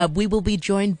We will be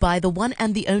joined by the one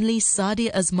and the only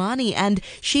Saadia Usmani, and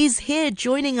she's here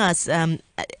joining us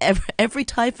every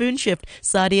typhoon shift.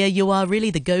 Saadia, you are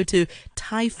really the go-to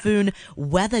typhoon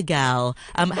weather gal.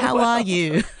 How are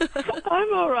you?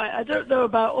 I'm all right. I don't know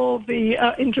about all the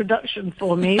introduction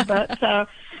for me,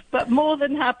 but more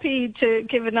than happy to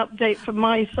give an update from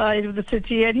my side of the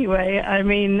city anyway. I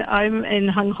mean, I'm in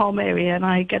Hung Hom area and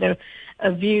I get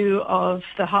a view of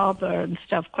the harbour and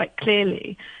stuff quite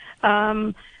clearly.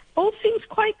 All seems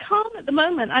quite calm at the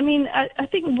moment. I mean, I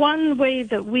think one way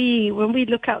that when we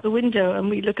look out the window and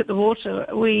we look at the water,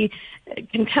 we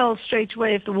can tell straight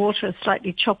away if the water is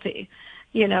slightly choppy,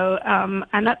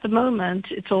 and at the moment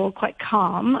it's all quite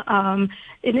calm.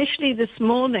 Initially this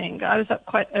morning, I was up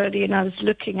quite early and I was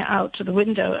looking out to the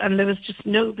window and there was just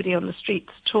nobody on the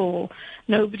streets at all,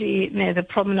 nobody near the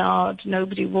promenade,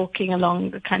 nobody walking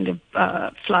along the kind of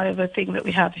flyover thing that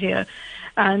we have here.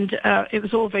 And it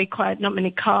was all very quiet, not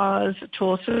many cars at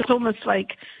all. So it's almost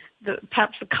like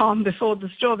perhaps the calm before the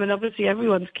storm, and obviously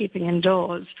everyone's keeping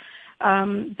indoors.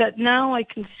 But now I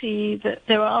can see that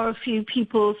there are a few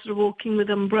people sort of walking with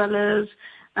umbrellas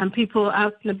and people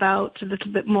out and about a little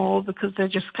bit more because they're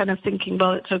just kind of thinking,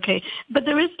 well, it's okay. But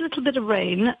there is a little bit of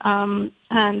rain,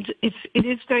 and it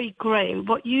is very grey.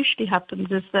 What usually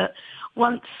happens is that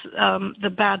once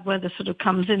the bad weather sort of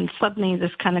comes in, suddenly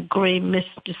this kind of grey mist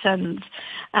descends,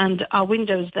 and our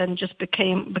windows then just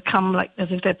become like as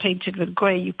if they're painted with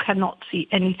grey. You cannot see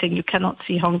anything. You cannot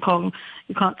see Hong Kong.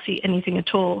 You can't see anything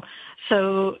at all.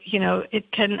 So,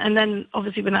 it can, and then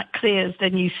obviously when that clears,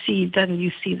 then you see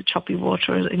the choppy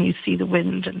water and you see the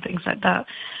wind and things like that.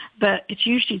 But it's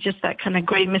usually just that kind of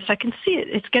grey mist. I can see it.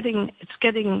 It's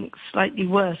getting slightly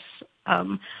worse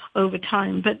over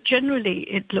time, but generally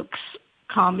it looks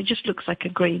calm. It just looks like a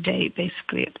grey day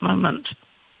basically at the moment.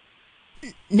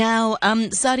 Now,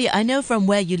 Saadia, I know from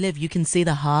where you live, you can see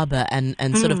the harbour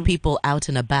and sort of people out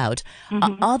and about.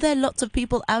 Mm-hmm. Are there lots of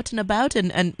people out and about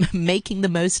and making the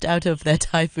most out of their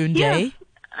typhoon day? Yeah.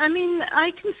 I mean,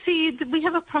 I can see that we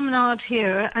have a promenade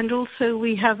here, and also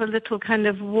we have a little kind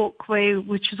of walkway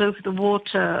which is over the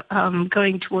water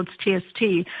going towards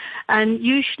TST. And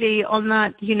usually on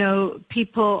that,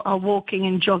 people are walking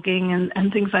and jogging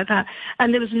and things like that.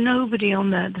 And there was nobody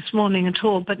on there this morning at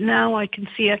all. But now I can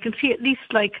see at least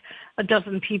like a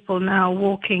dozen people now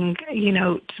walking,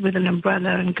 with an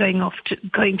umbrella and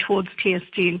going towards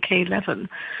TST and K11.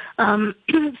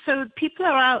 So people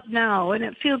are out now, and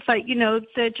it feels like,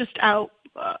 they're just out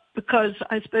because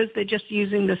I suppose they're just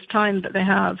using this time that they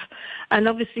have. And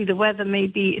obviously the weather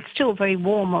it's still very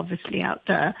warm, obviously, out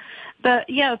there. But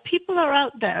yeah, people are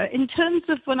out there. In terms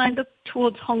of when I look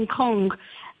towards Hong Kong,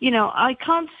 I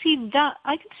can't see that.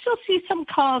 I can still see some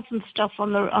cars and stuff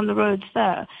on the roads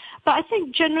there. But I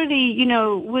think generally,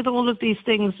 with all of these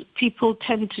things, people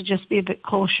tend to just be a bit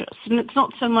cautious. And it's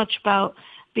not so much about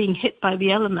being hit by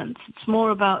the elements. It's more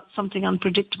about something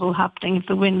unpredictable happening if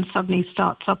the wind suddenly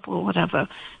starts up or whatever.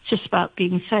 It's just about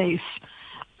being safe.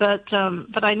 But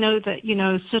I know that,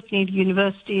 certainly the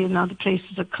university and other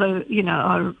places are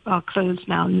closed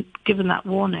now, given that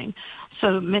warning.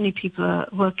 So many people are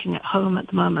working at home at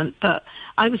the moment. But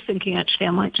I was thinking, actually,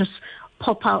 I might just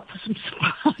pop out for some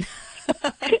supplies.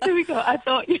 There we go. I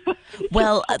thought you.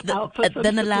 Well,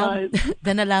 then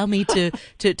allow me to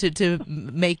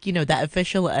make that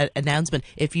official announcement.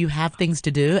 If you have things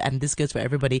to do, and this goes for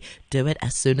everybody, do it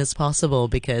as soon as possible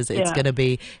because it's gonna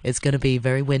be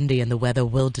very windy and the weather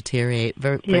will deteriorate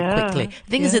very quickly. The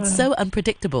thing is, it's so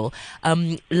unpredictable.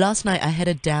 Last night I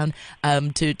headed down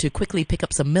to quickly pick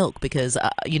up some milk because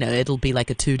it'll be like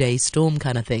a 2-day storm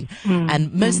kind of thing,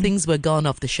 and most things were gone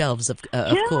off the shelves of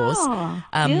course.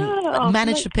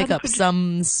 Managed to pick up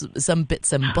some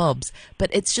bits and bobs, but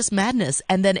it's just madness.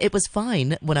 And then it was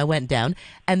fine when I went down,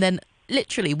 and then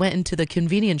literally went into the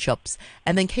convenience shops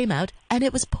and then came out and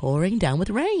it was pouring down with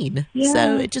rain.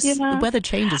 So it just the weather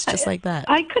changes just like that.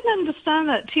 I couldn't understand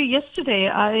that too. Yesterday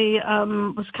I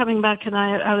was coming back and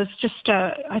I was just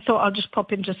I thought I'll just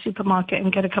pop into a supermarket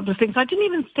and get a couple of things. I didn't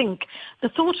even think the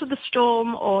thought of the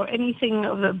storm or anything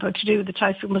to do with the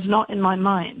typhoon was not in my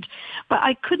mind. But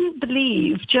I couldn't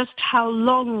believe just how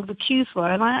long the queues were,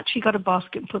 and I actually got a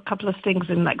basket and put a couple of things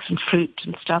in, like some fruit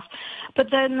and stuff.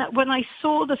 But then when I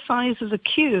saw the size of the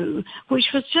queue, which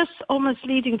was just almost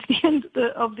leading to the end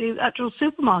of the actual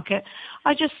supermarket,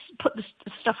 I just put the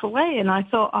stuff away, and I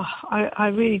thought, I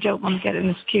really don't want to get in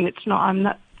this queue. It's not, I'm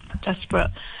not desperate.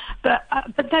 But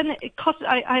then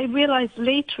I realized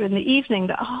later in the evening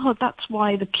that, that's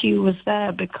why the queue was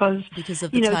there, because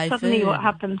of the typhoon. Suddenly what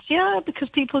happens, because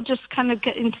people just kind of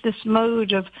get into this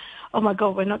mode of, oh my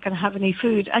God, we're not going to have any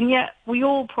food. And yet we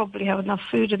all probably have enough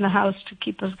food in the house to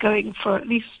keep us going for at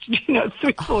least, 3-4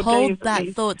 days. Hold that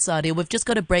thought, Saadia. We've just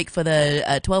got a break for the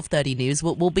 12:30 news.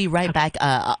 We'll be right back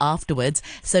afterwards.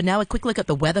 So now a quick look at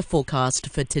the weather forecast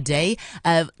for today.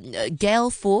 Gale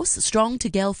force, strong to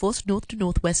gale force, north to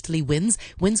northwesterly winds.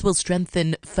 Winds will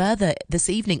strengthen further this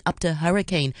evening up to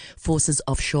hurricane forces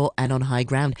offshore and on high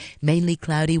ground. Mainly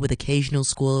cloudy with occasional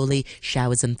squally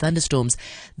showers and thunderstorms.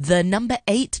 The number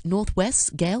 8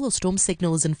 northwest gale or storm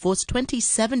signal is in force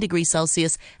 27 degrees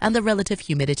Celsius and the relative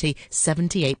humidity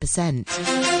 78%.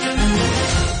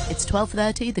 It's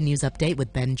 12:30, the news update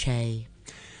with Ben Che.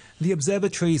 The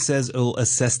observatory says it will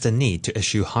assess the need to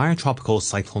issue higher tropical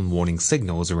cyclone warning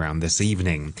signals around this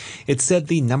evening. It said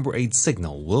the number 8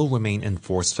 signal will remain in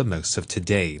force for most of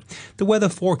today. The weather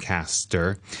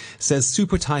forecaster says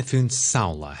Super Typhoon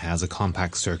Saadia has a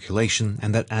compact circulation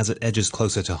and that as it edges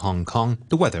closer to Hong Kong,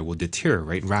 the weather will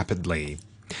deteriorate rapidly.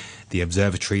 The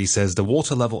observatory says the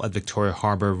water level at Victoria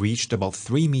Harbour reached about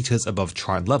 3 meters above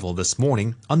chart level this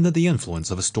morning under the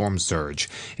influence of a storm surge.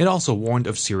 It also warned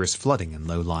of serious flooding in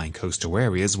low-lying coastal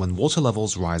areas when water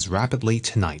levels rise rapidly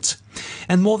tonight.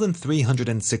 And more than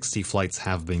 360 flights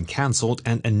have been cancelled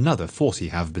and another 40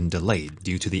 have been delayed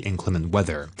due to the inclement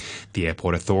weather. The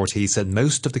airport authority said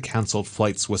most of the cancelled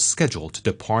flights were scheduled to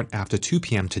depart after 2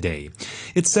 p.m. today.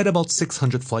 It said about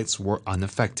 600 flights were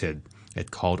unaffected. It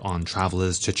called on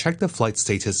travelers to check the flight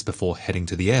status before heading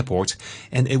to the airport,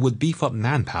 and it would beef up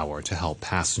manpower to help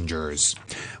passengers.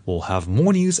 We'll have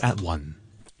more news at 1.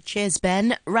 Cheers,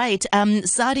 Ben. Right.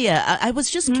 Saadia, I was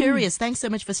just curious. Thanks so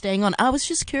much for staying on. I was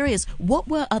just curious, what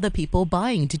were other people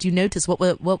buying? Did you notice what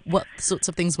sorts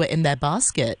of things were in their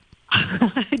basket?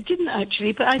 I didn't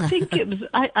actually, but I think it was,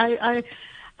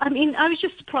 I mean, I was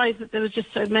just surprised that there was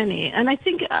just so many. And I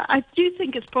do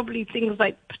think it's probably things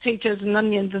like potatoes and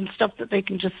onions and stuff that they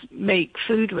can just make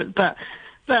food with. But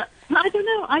I don't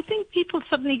know. I think people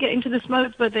suddenly get into this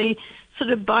mode where they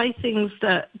sort of buy things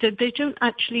that they don't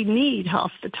actually need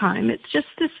half the time. It's just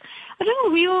this, I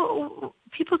don't know,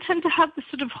 people tend to have this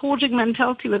sort of hoarding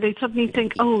mentality where they suddenly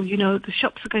think, oh, the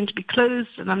shops are going to be closed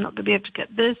and I'm not going to be able to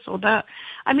get this or that.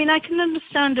 I mean, I can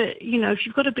understand it, if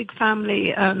you've got a big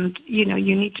family and, you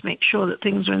need to make sure that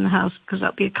things are in the house because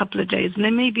that'll be a couple of days and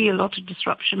there may be a lot of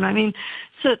disruption. I mean,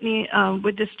 certainly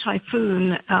with this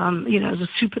typhoon, as a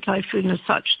super typhoon as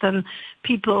such, then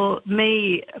people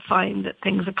may find that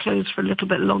things are closed for a little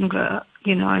bit longer.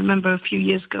 I remember a few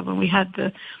years ago when we had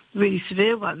the really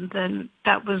severe one, then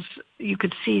that was, you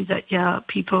could see that,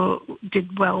 people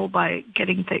did well by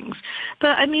getting things.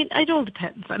 But, I mean, it all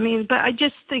depends. I mean, but I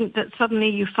just think that suddenly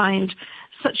you find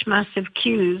such massive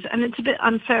queues, and it's a bit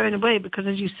unfair in a way because,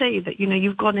 as you say, that,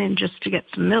 you've gone in just to get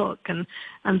some milk and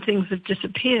things have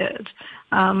disappeared.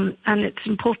 And it's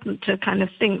important to kind of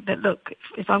think that, look,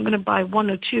 if I'm going to buy 1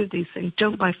 or 2 of these things,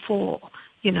 don't buy 4.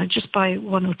 Just buy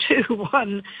 1 or 2,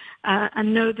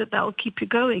 and know that will keep you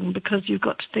going because you've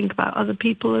got to think about other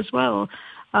people as well.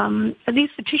 At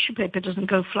least the tissue paper doesn't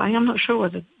go flying. I'm not sure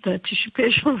whether the tissue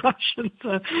paper rations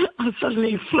are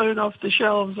suddenly flown off the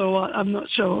shelves or what. I'm not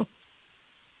sure.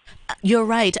 You're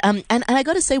right. And I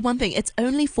got to say one thing. It's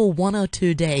only for 1 or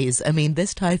 2 days. I mean,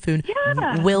 this typhoon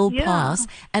will pass.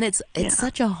 And it's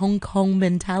such a Hong Kong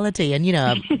mentality. And,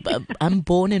 I'm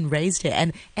born and raised here.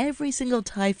 And every single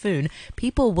typhoon,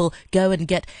 people will go and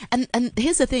get... And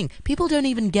here's the thing. People don't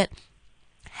even get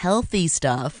healthy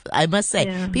stuff, I must say.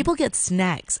 Yeah. People get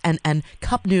snacks and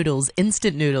cup noodles,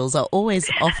 instant noodles are always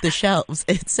off the shelves.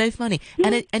 It's so funny.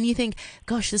 Yeah. And you think,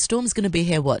 gosh, the storm's going to be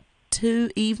here,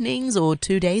 2 evenings or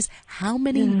 2 days? How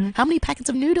many packets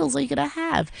of noodles are you going to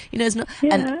have? It's not.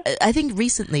 Yeah. And I think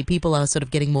recently people are sort of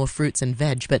getting more fruits and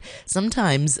veg, but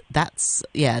sometimes that's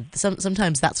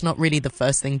sometimes that's not really the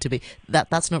first thing to be.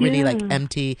 That's not really like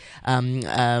emptied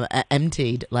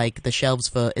like the shelves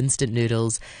for instant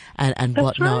noodles and that's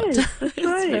whatnot. Right. That's right.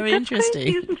 It's very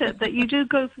interesting, crazy, isn't it? That you do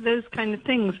go for those kind of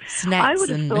things. Snacks I would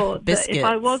have thought biscuits. That if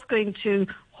I was going to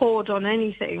hoard on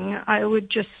anything, I would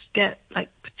just get like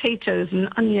potatoes and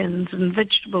onions and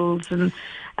vegetables and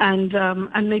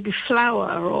maybe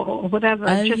flour or whatever,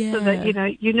 so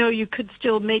that you could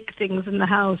still make things in the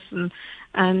house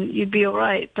and you'd be all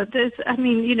right. But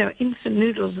instant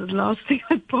noodles are the last thing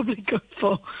I'd probably go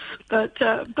for. But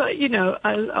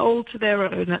all to their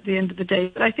own at the end of the day.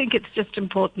 But I think it's just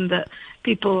important that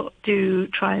people do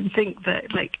try and think that,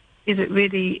 is it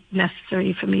really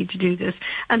necessary for me to do this?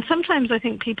 And sometimes I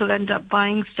think people end up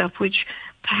buying stuff which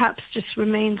perhaps just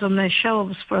remains on their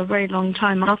shelves for a very long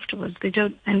time afterwards. They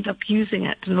don't end up using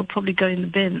it, and they'll probably go in the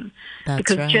bin. That's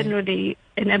because right. Generally,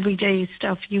 in everyday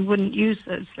stuff, you wouldn't use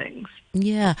those things.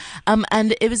 Yeah,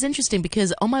 and it was interesting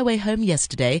because on my way home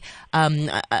yesterday, I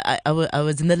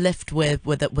was in the lift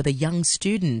with a young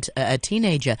student, a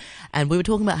teenager, and we were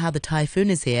talking about how the typhoon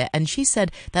is here, and she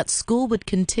said that school would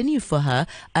continue for her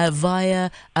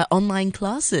via online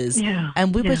classes,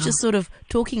 and we were just sort of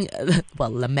talking,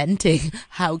 lamenting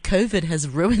how COVID has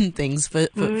ruined things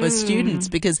for students,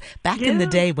 because back in the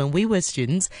day when we were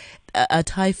students, a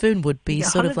typhoon would be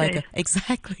sort of like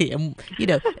exactly, and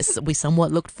we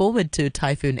somewhat looked forward to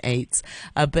Typhoon 8s,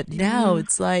 but now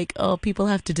it's like, people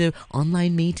have to do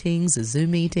online meetings,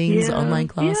 Zoom meetings, online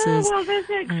classes. Yeah, well, there's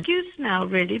an excuse now,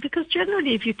 really, because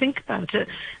generally, if you think about it,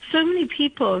 so many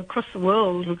people across the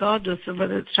world, regardless of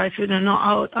whether it's typhoon or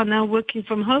not, are now working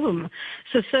from home.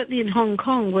 So certainly in Hong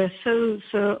Kong, we're so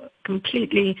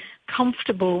completely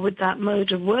comfortable with that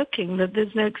mode of working that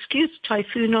there's no excuse,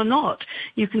 typhoon or not.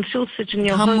 You can still sit in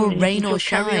your home. Come rain or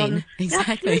shine.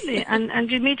 Exactly. Absolutely.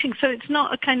 And you're meeting. So it's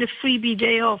not a kind of freebie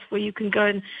day off where you can go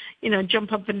and,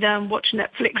 jump up and down, watch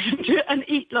Netflix and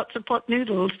eat lots of pot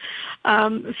noodles.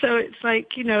 So it's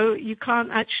like, you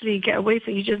can't actually get away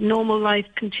from it. You just, normal life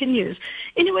continues.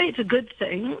 In a way, it's a good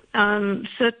thing,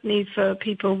 certainly for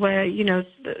people where,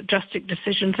 drastic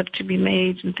decisions have to be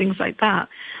made and things like that.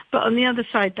 But on the other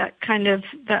side,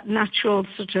 that natural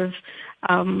sort of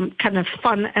kind of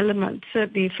fun element,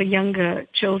 certainly for younger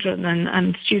children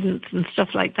and students and stuff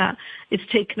like that, is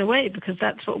taken away, because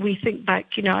that's what we think back.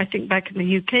 I think back in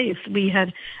the UK, if we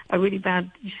had a really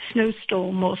bad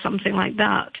snowstorm or something like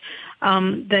that,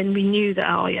 then we knew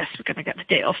that, we're going to get the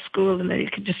day off school and then we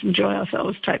could just enjoy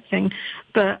ourselves type thing.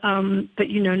 But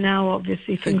now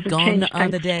obviously things have changed. Gone are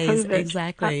the days,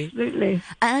 exactly. Absolutely.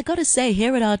 And I got to say,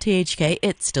 here at RTHK,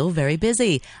 it's still very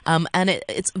busy, and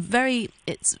it's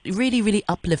really, really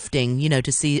uplifting,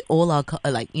 to see all our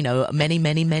many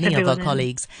Everyone of our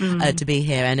colleagues to be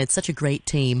here, and it's such a great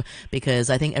team, because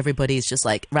I think everybody's just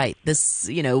like, right, this,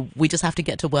 we just have to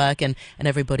get to work, and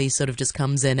everybody sort of just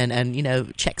comes in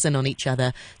and checks in on each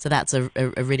other. So that's a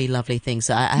really lovely thing.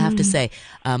 So I have to say,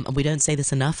 we don't say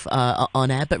this enough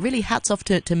on air, but really hats off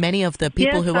to many of the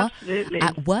people who are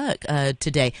at work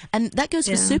today. And that goes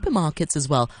for supermarkets as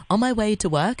well. On my way to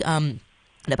work,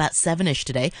 at about 7ish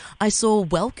today, I saw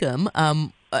Welcome.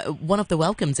 One of the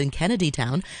Welcomes in Kennedy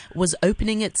Town was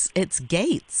opening its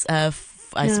gates.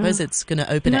 I suppose it's going to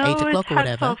open at 8 o'clock or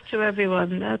whatever. Hats off to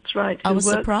everyone. That's right. I was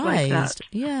surprised. Like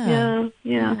yeah.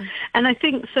 And I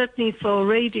think certainly for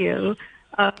radio,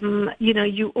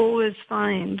 you always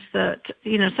find that,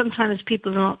 sometimes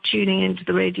people are not tuning into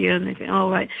the radio and they think,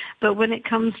 right. But when it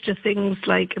comes to things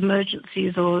like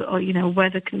emergencies or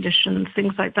weather conditions,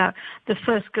 things like that, the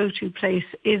first go-to place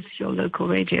is your local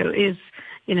radio, is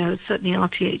certainly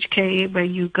RTHK, where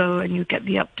you go and you get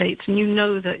the updates, and you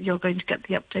know that you're going to get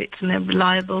the updates and they're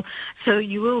reliable. So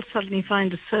you will suddenly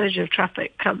find a surge of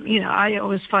traffic come. I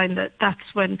always find that that's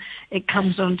when it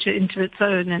comes into its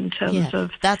own in terms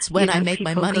of. That's when I make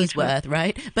my money's worth,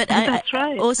 right? But that's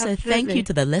right. Also, absolutely. Thank you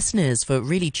to the listeners for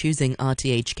really choosing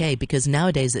RTHK, because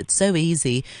nowadays it's so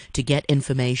easy to get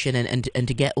information and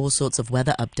to get all sorts of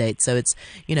weather updates. So it's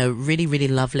really, really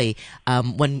lovely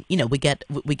when we get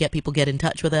people get in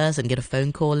touch with us and get a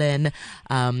phone call in,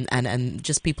 and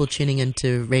just people tuning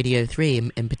into Radio 3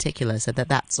 in particular, so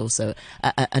that's also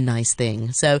a nice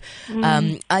thing. So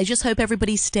I just hope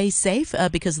everybody stays safe,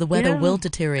 because the weather will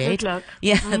deteriorate. Good luck.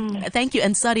 Thank you.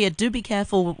 And Saadia, do be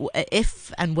careful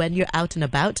if and when you're out and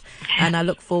about, and I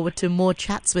look forward to more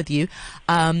chats with you,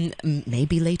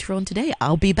 maybe later on today.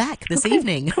 I'll be back this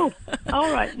evening. Cool.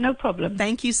 All right, no problem.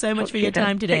 Thank you so much for your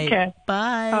time today. Take care.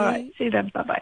 Bye. All right, see you then. Bye-bye.